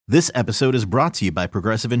This episode is brought to you by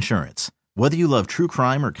Progressive Insurance. Whether you love true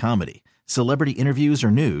crime or comedy, celebrity interviews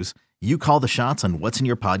or news, you call the shots on what's in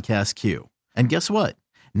your podcast queue. And guess what?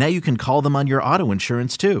 Now you can call them on your auto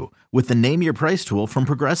insurance too with the Name Your Price tool from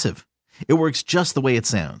Progressive. It works just the way it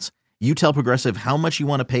sounds. You tell Progressive how much you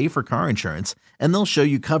want to pay for car insurance, and they'll show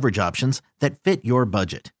you coverage options that fit your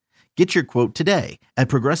budget. Get your quote today at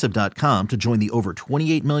Progressive.com to join the over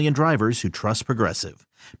 28 million drivers who trust Progressive.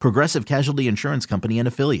 Progressive Casualty Insurance Company and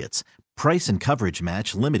Affiliates. Price and coverage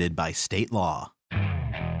match limited by state law.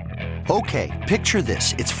 Okay, picture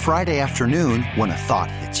this. It's Friday afternoon when a thought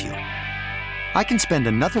hits you. I can spend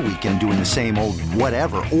another weekend doing the same old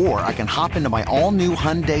whatever, or I can hop into my all-new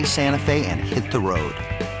Hyundai Santa Fe and hit the road.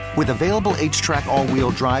 With available H-Track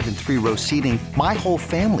all-wheel drive and 3-row seating, my whole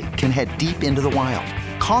family can head deep into the wild.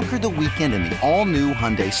 Conquer the weekend in the all-new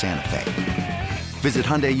Hyundai Santa Fe. Visit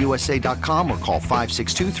HyundaiUSA.com or call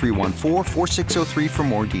 562-314-4603 for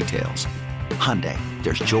more details. Hyundai,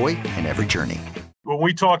 there's joy in every journey. When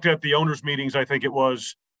we talked at the owners' meetings, I think it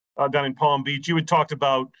was down in Palm Beach, you had talked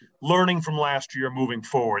about learning from last year moving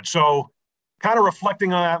forward. So kind of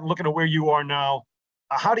reflecting on that and looking at where you are now,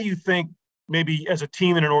 how do you think maybe as a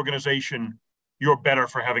team and an organization, you're better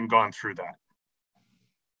for having gone through that?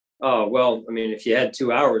 Oh, well, I mean, if you had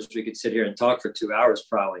 2 hours, we could sit here and talk for 2 hours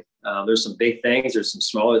probably. There's some big things, there's some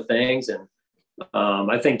smaller things. And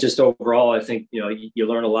I think just overall, I think, you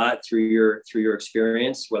learn a lot through your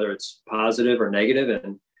experience, whether it's positive or negative,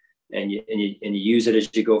 and you use it as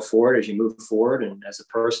you go forward, as you move forward, and as a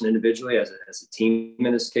person individually, as a team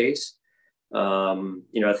in this case. I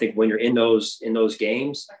think when you're in those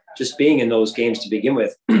games, just being in those games to begin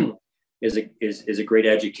with is a great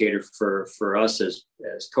educator for us as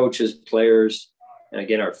coaches, players, and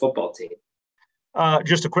again, our football team.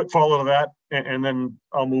 Just a quick follow to that, and then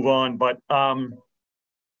I'll move on. But I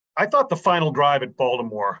thought the final drive at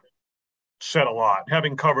Baltimore said a lot,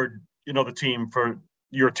 having covered, the team for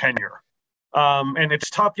your tenure. And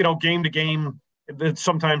it's tough, game to game.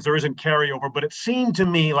 Sometimes there isn't carryover, but it seemed to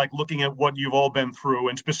me like looking at what you've all been through,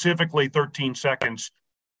 and specifically 13 seconds,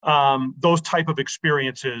 those type of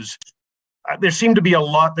experiences, there seemed to be a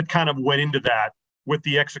lot that kind of went into that with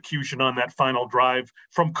the execution on that final drive,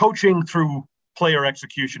 from coaching through player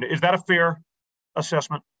execution. Is that a fair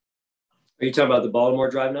assessment? Are you talking about the Baltimore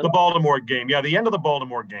drive now? The Baltimore game. Yeah, the end of the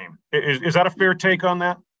Baltimore game. Is that a fair take on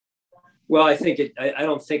that? Well, I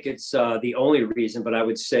don't think it's the only reason, but I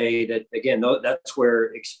would say that, again, that's where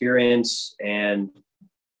experience and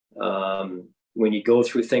when you go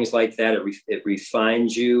through things like that, it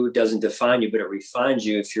refines you. It doesn't define you, but it refines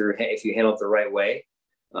you if you handle it the right way.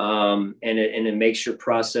 And it makes your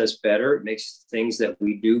process better. It makes things that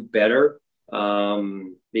we do better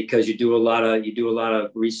because you do a lot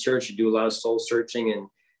of research, you do a lot of soul searching, and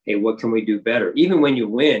hey, what can we do better? Even when you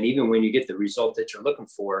win, even when you get the result that you're looking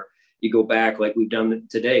for, you go back like we've done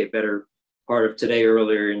today, a better part of today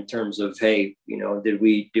earlier in terms of, hey, did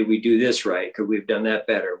we do this right? Could we have done that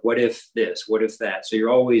better? What if this? What if that? So you're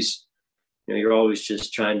always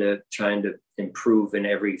just trying to improve in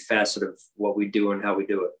every facet of what we do and how we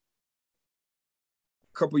do it.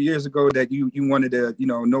 A couple of years ago that you wanted to,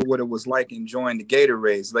 know what it was like enjoying the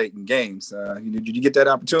Gatorades late in games. Did you get that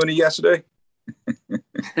opportunity yesterday?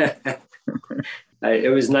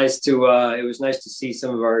 It was nice to see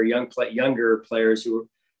some of our younger players who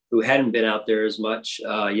hadn't been out there as much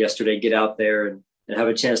yesterday get out there and have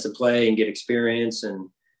a chance to play and get experience and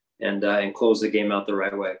close the game out the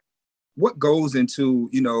right way. What goes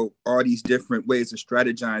into, all these different ways of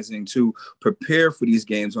strategizing to prepare for these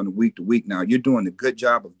games on a week to week? Now, you're doing a good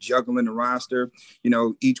job of juggling the roster,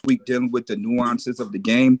 each week dealing with the nuances of the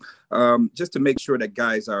game, just to make sure that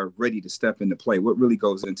guys are ready to step into play. What really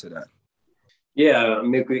goes into that? Yeah,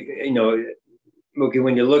 Mookie,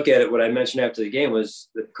 when you look at it, what I mentioned after the game was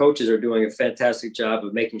the coaches are doing a fantastic job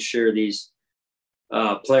of making sure these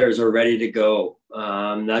players are ready to go.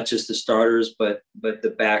 Not just the starters, but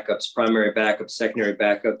the backups, primary backups, secondary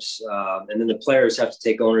backups. And then the players have to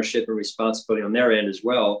take ownership and responsibility on their end as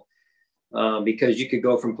well. Because you could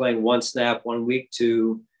go from playing one snap one week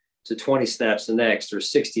to 20 snaps the next, or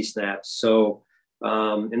 60 snaps. So,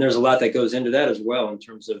 and there's a lot that goes into that as well in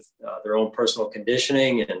terms of their own personal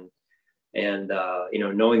conditioning and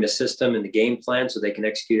knowing the system and the game plan so they can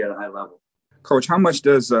execute at a high level. Coach, how much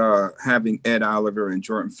does having Ed Oliver and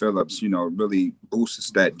Jordan Phillips, really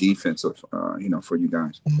boosts that defense for you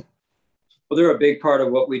guys? Well, they're a big part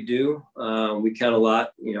of what we do. We count a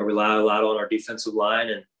lot, rely a lot on our defensive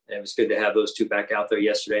line, and it was good to have those two back out there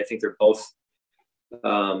yesterday. I think they're both,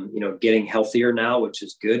 getting healthier now, which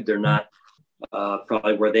is good. They're not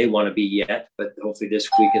probably where they want to be yet, but hopefully this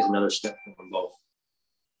week is another step for them both.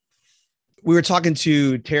 We were talking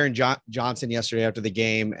to Taron Johnson yesterday after the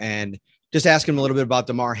game and just asking him a little bit about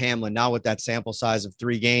Damar Hamlin. Now with that sample size of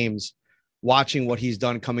 3 games, watching what he's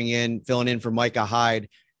done coming in, filling in for Micah Hyde,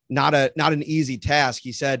 not an easy task.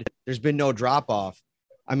 He said there's been no drop off.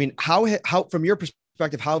 I mean, how from your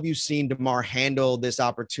perspective, how have you seen Damar handle this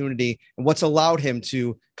opportunity and what's allowed him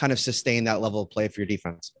to kind of sustain that level of play for your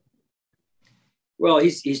defense? Well,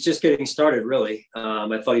 he's just getting started, really.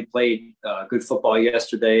 I thought he played good football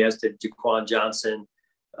yesterday, as did Jaquan Johnson.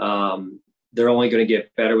 They're only going to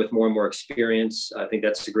get better with more and more experience. I think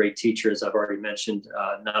that's a great teacher, as I've already mentioned,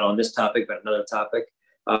 not on this topic, but another topic,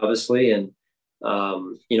 obviously. And,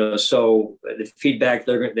 so the feedback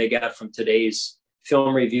they got from today's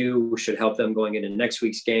film review should help them going into next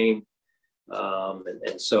week's game.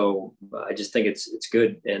 And so I just think it's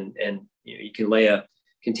good. And you can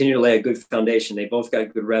continue to lay a good foundation. They both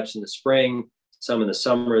got good reps in the spring, some in the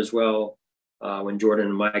summer as well, when Jordan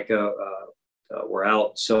and Micah were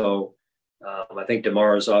out. So I think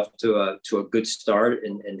Damar is off to a good start,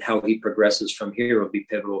 and how he progresses from here will be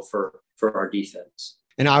pivotal for our defense.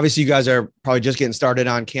 And obviously you guys are probably just getting started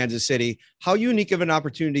on Kansas City. How unique of an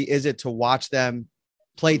opportunity is it to watch them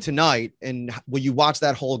play tonight? And will you watch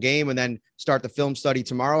that whole game and then start the film study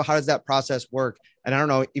tomorrow? How does that process work? And I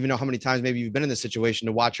don't even know how many times maybe you've been in this situation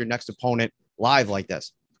to watch your next opponent live like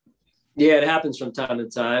this. Yeah, it happens from time to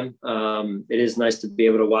time. It is nice to be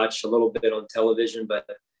able to watch a little bit on television, but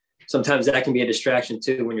sometimes that can be a distraction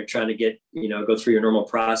too when you're trying to get, go through your normal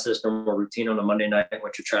process, normal routine on a Monday night,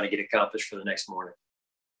 what you're trying to get accomplished for the next morning.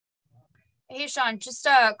 Hey, Sean, just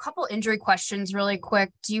a couple injury questions really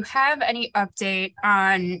quick. Do you have any update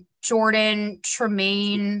on Jordan,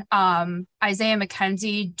 Tremaine, Isaiah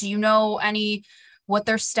McKenzie? Do you know what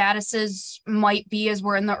their statuses might be as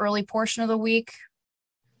we're in the early portion of the week?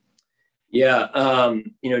 Yeah.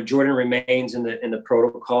 Jordan remains in the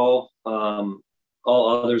protocol. All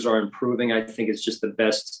others are improving. I think it's just the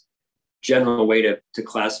best general way to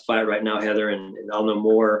classify it right now, Heather, and I'll know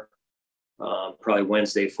more probably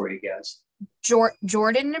Wednesday for you guys.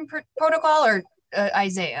 Jordan in protocol or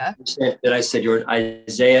Isaiah? Did I say Jordan?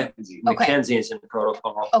 Isaiah McKenzie is in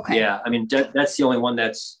protocol. Okay. Yeah. I mean, that's the only one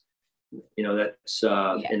that's in a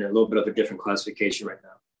little bit of a different classification right now.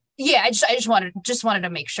 Yeah. I just wanted to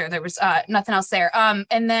make sure there was nothing else there.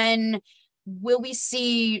 And then will we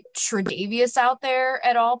see Tre'Davious out there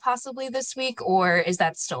at all possibly this week, or is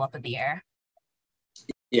that still up in the air?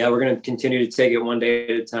 Yeah, we're going to continue to take it one day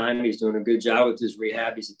at a time. He's doing a good job with his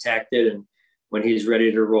rehab. He's attacked it, and when he's ready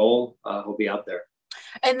to roll, he'll be out there.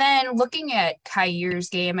 And then looking at Kyrie's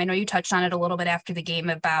game, I know you touched on it a little bit after the game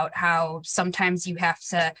about how sometimes you have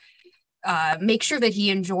to make sure that he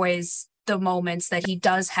enjoys the moments that he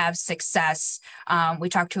does have success. We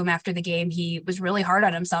talked to him after the game. He was really hard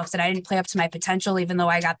on himself, said, I didn't play up to my potential, even though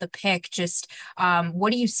I got the pick. Just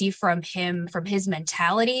what do you see from him, from his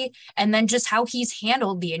mentality, and then just how he's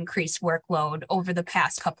handled the increased workload over the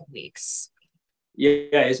past couple weeks?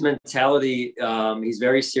 Yeah, his mentality, he's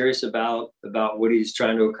very serious about what he's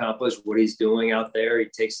trying to accomplish, what he's doing out there. He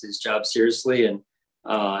takes his job seriously and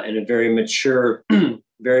a very mature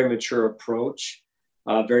approach.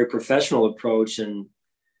 Very professional approach. And,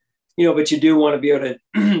 but you do want to be able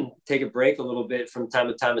to take a break a little bit from time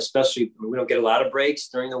to time, especially we don't get a lot of breaks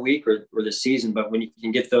during the week or the season, but when you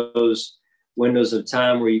can get those windows of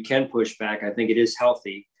time where you can push back, I think it is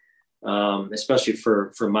healthy, especially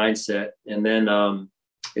for mindset. And then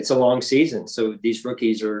it's a long season. So these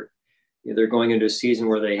rookies they're going into a season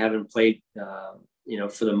where they haven't played,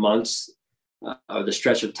 for the months or the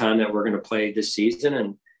stretch of time that we're going to play this season.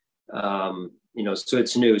 And, so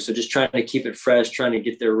it's new. So just trying to keep it fresh, trying to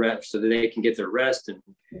get their reps so that they can get their rest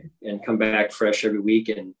and come back fresh every week.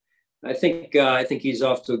 And I think he's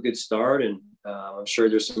off to a good start, and I'm sure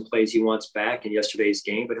there's some plays he wants back in yesterday's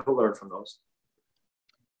game, but he'll learn from those.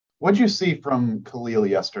 What did you see from Khalil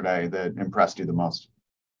yesterday that impressed you the most?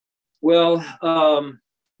 Well,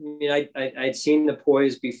 I'd seen the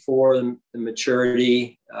poise before, the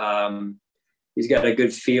maturity. He's got a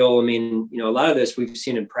good feel. I mean, a lot of this we've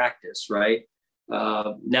seen in practice, right?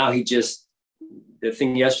 Now the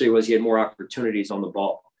thing yesterday was he had more opportunities on the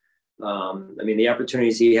ball. The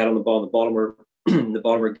opportunities he had on the ball in the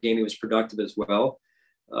Baltimore game, he was productive as well.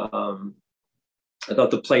 I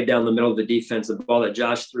thought the play down the middle of the defense, the ball that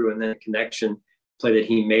Josh threw, and then the connection play that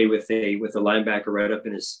he made with a linebacker right up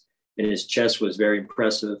in his chest was very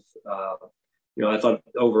impressive. I thought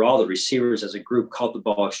overall the receivers as a group caught the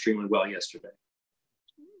ball extremely well yesterday.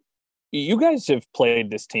 You guys have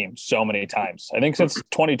played this team so many times. I think since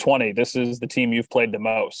 2020, this is the team you've played the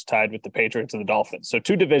most, tied with the Patriots and the Dolphins. So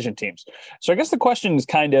 2 division teams. So I guess the question is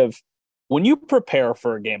kind of, when you prepare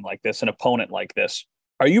for a game like this, an opponent like this,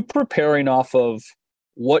 are you preparing off of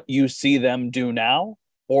what you see them do now,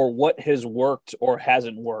 or what has worked or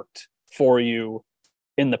hasn't worked for you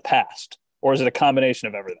in the past? Or is it a combination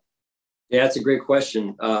of everything? Yeah, that's a great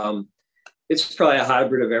question. It's probably a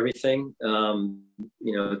hybrid of everything.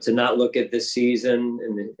 To not look at this season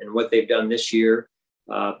and what they've done this year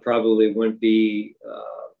probably wouldn't be,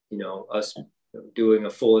 us doing a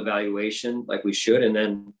full evaluation like we should, and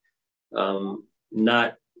then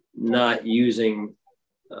not using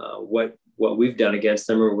what we've done against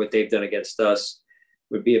them or what they've done against us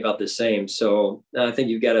would be about the same. So I think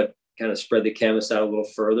you've got to kind of spread the canvas out a little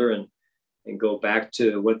further and go back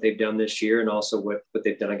to what they've done this year and also what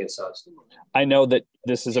they've done against us. I know that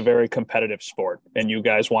this is a very competitive sport and you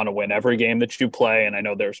guys want to win every game that you play. And I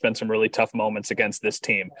know there's been some really tough moments against this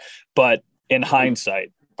team, but in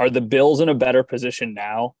hindsight, are the Bills in a better position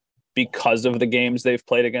now because of the games they've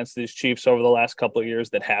played against these Chiefs over the last couple of years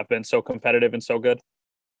that have been so competitive and so good?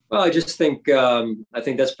 Well, I just think I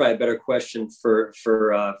think that's probably a better question for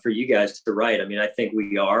you guys to write. I mean, I think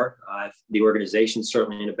we are. The organization's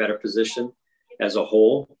certainly in a better position as a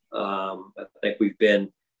whole. I think we've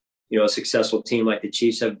been, a successful team like the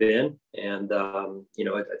Chiefs have been, and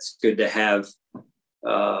it's good to have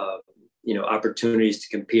opportunities to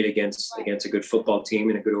compete against a good football team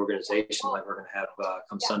and a good organization like we're going to have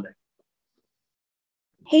come Sunday.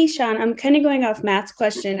 Hey, Sean, I'm kind of going off Matt's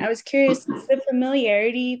question. I was curious, the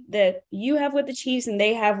familiarity that you have with the Chiefs and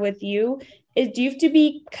they have with you, do you have to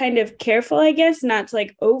be kind of careful, I guess, not to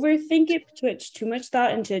overthink it, put too much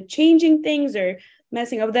thought into changing things or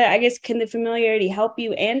messing up that? I guess, can the familiarity help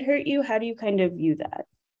you and hurt you? How do you kind of view that?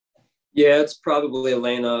 Yeah, it's probably,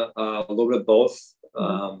 Elena, a little bit of both.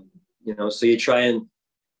 So you try and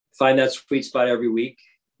find that sweet spot every week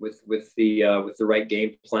with the right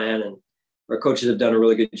game plan, and our coaches have done a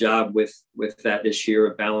really good job with that this year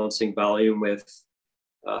of balancing volume with,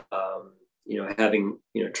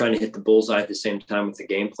 trying to hit the bullseye at the same time with the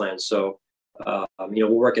game plan. So, we'll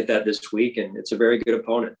work at that this week, and it's a very good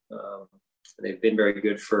opponent. They've been very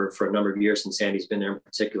good for a number of years since Sandy's been there in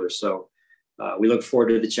particular. So we look forward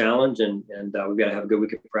to the challenge, and we've got to have a good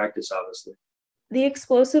week of practice, obviously. The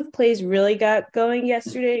explosive plays really got going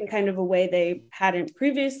yesterday in kind of a way they hadn't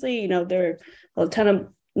previously. There were a ton of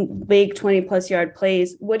big 20+ yard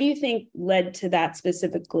plays. What do you think led to that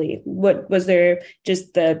specifically? What was there,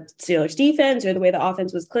 just the Steelers defense or the way the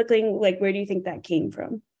offense was clicking? Where do you think that came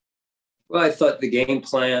from? Well, I thought the game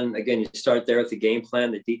plan, again, you start there with the game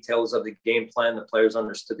plan, the details of the game plan, the players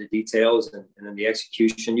understood the details, and then the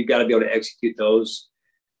execution. You've got to be able to execute those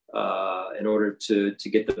in order to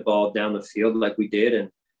get the ball down the field like we did.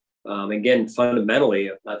 And again, fundamentally,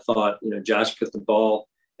 I thought, Josh put the ball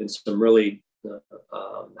in some really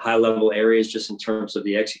high level areas just in terms of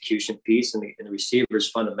the execution piece, and the receivers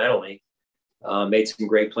fundamentally made some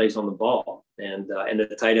great plays on the ball, and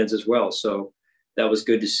the tight ends as well. So that was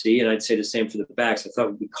good to see. And I'd say the same for the backs. I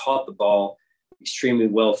thought we caught the ball extremely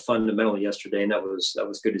well fundamentally yesterday, and that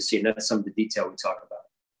was good to see. And that's some of the detail we talk about.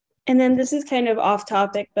 And then this is kind of off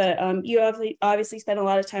topic, but you obviously spent a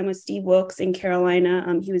lot of time with Steve Wilks in Carolina.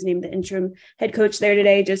 He was named the interim head coach there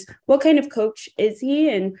today. Just what kind of coach is he?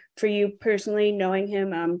 And for you personally, knowing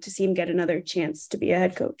him, to see him get another chance to be a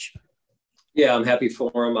head coach? Yeah, I'm happy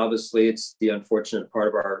for him. Obviously, it's the unfortunate part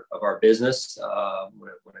of our business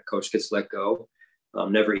when a coach gets let go.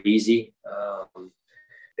 Never easy.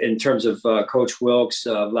 In terms of Coach Wilks,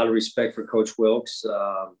 a lot of respect for Coach Wilks.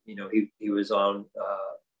 He was on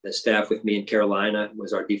the staff with me in Carolina,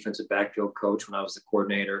 was our defensive backfield coach when I was the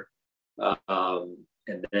coordinator.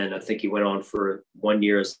 And then I think he went on for 1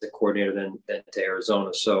 year as the coordinator, then to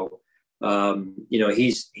Arizona. So,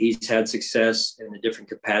 he's had success in the different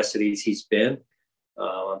capacities he's been.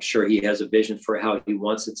 I'm sure he has a vision for how he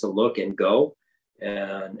wants it to look and go.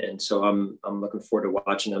 And so I'm looking forward to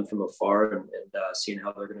watching them from afar and seeing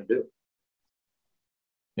how they're going to do.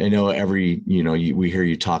 I know we hear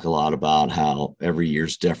you talk a lot about how every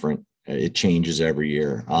year's different. It changes every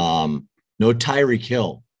year. No Tyreek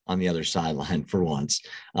Hill on the other sideline for once.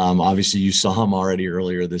 Obviously you saw him already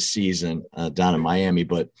earlier this season down in Miami,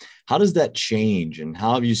 but how does that change? And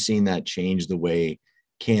how have you seen that change the way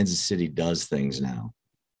Kansas City does things now?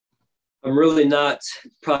 I'm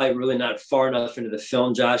probably really not far enough into the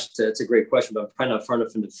film, Josh. It's a great question, but I'm probably not far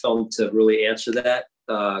enough into the film to really answer that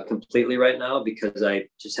completely right now, because I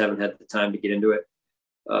just haven't had the time to get into it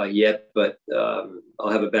yet. But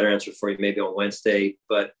I'll have a better answer for you maybe on Wednesday.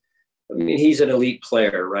 But I mean, he's an elite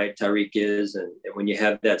player, right? Tyreek is. And when you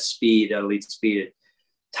have that speed, that elite speed,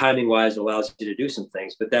 timing wise allows you to do some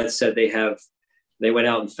things. But that said, they have They went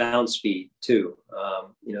out and found speed too.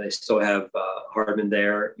 They still have Hardman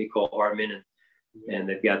there, Nicole Hardman, and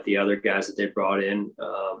they've got the other guys that they brought in.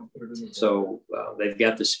 So they've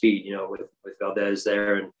got the speed, with Valdez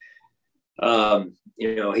there, and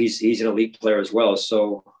he's an elite player as well.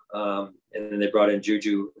 So and then they brought in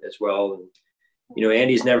Juju as well, and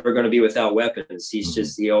Andy's never going to be without weapons.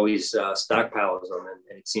 He always stockpiles them,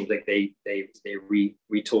 and it seems like they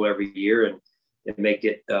retool every year and make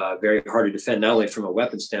it very hard to defend, not only from a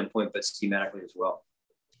weapon standpoint, but schematically as well.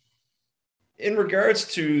 In regards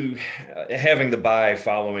to having the bye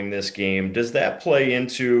following this game, does that play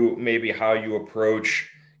into maybe how you approach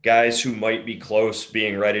guys who might be close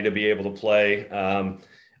being ready to be able to play?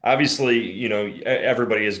 Obviously,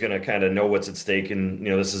 everybody is going to kind of know what's at stake, and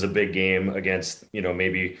this is a big game against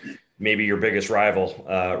maybe your biggest rival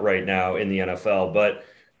right now in the NFL. But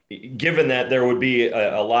given that there would be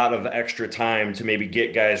a lot of extra time to maybe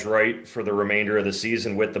get guys right for the remainder of the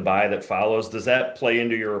season with the bye that follows, does that play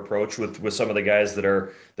into your approach with some of the guys that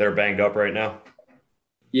are banged up right now?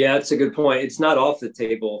 Yeah, it's a good point. It's not off the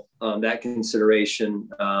table, that consideration.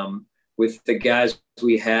 With the guys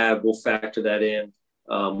we have, we'll factor that in.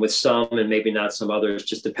 With some and maybe not some others,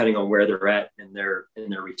 just depending on where they're at in their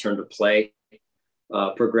return to play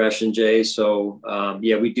progression, Jay. So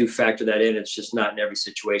we do factor that in. It's just not in every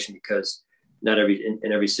situation, because not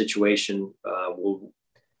in every situation will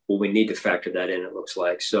we need to factor that in, it looks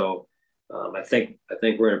like. So I think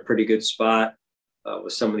we're in a pretty good spot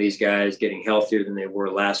with some of these guys getting healthier than they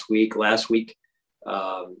were last week. Last week,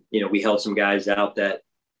 we held some guys out that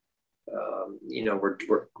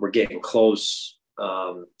we're getting close.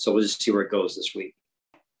 So we'll just see where it goes this week.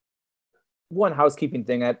 One housekeeping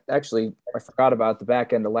thing, I forgot about the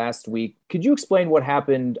back end of last week. Could you explain what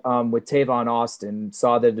happened with Tavon Austin?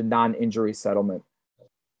 Saw the non-injury settlement.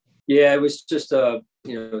 Yeah, it was just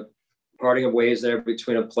parting of ways there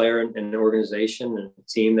between a player and an organization and a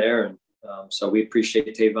team there, and so we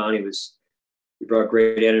appreciate Tavon. He brought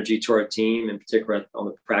great energy to our team, in particular on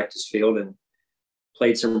the practice field, and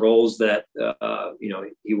played some roles that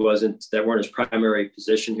weren't his primary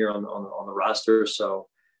position here on the roster. So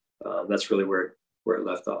that's really where it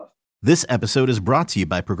left off. This episode is brought to you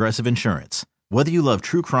by Progressive Insurance. Whether you love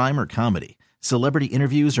true crime or comedy, celebrity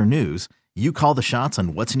interviews or news, you call the shots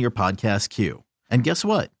on what's in your podcast queue. And guess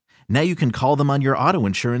what? Now you can call them on your auto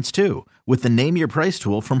insurance too, with the Name Your Price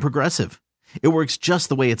tool from Progressive. It works just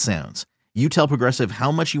the way it sounds. You tell Progressive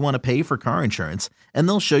how much you want to pay for car insurance, and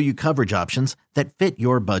they'll show you coverage options that fit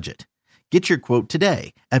your budget. Get your quote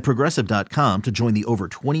today at Progressive.com to join the over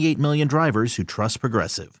 28 million drivers who trust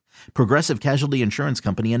Progressive. Progressive Casualty Insurance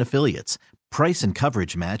Company and Affiliates. Price and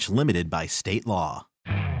coverage match limited by state law.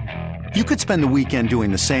 You could spend the weekend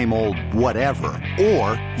doing the same old whatever,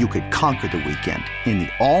 or you could conquer the weekend in the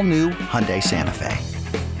all-new Hyundai Santa Fe.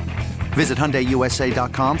 Visit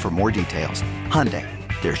HyundaiUSA.com for more details. Hyundai,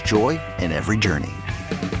 there's joy in every journey.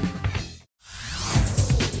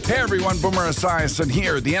 Hey everyone, Boomer Esiason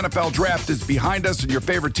here. The NFL Draft is behind us and your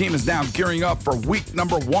favorite team is now gearing up for week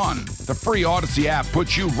number 1. The free Odyssey app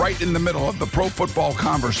puts you right in the middle of the pro football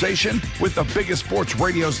conversation with the biggest sports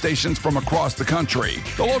radio stations from across the country.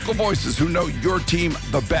 The local voices who know your team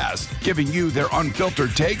the best, giving you their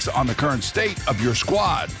unfiltered takes on the current state of your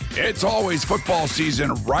squad. It's always football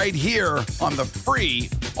season right here on the free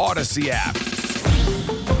Odyssey app.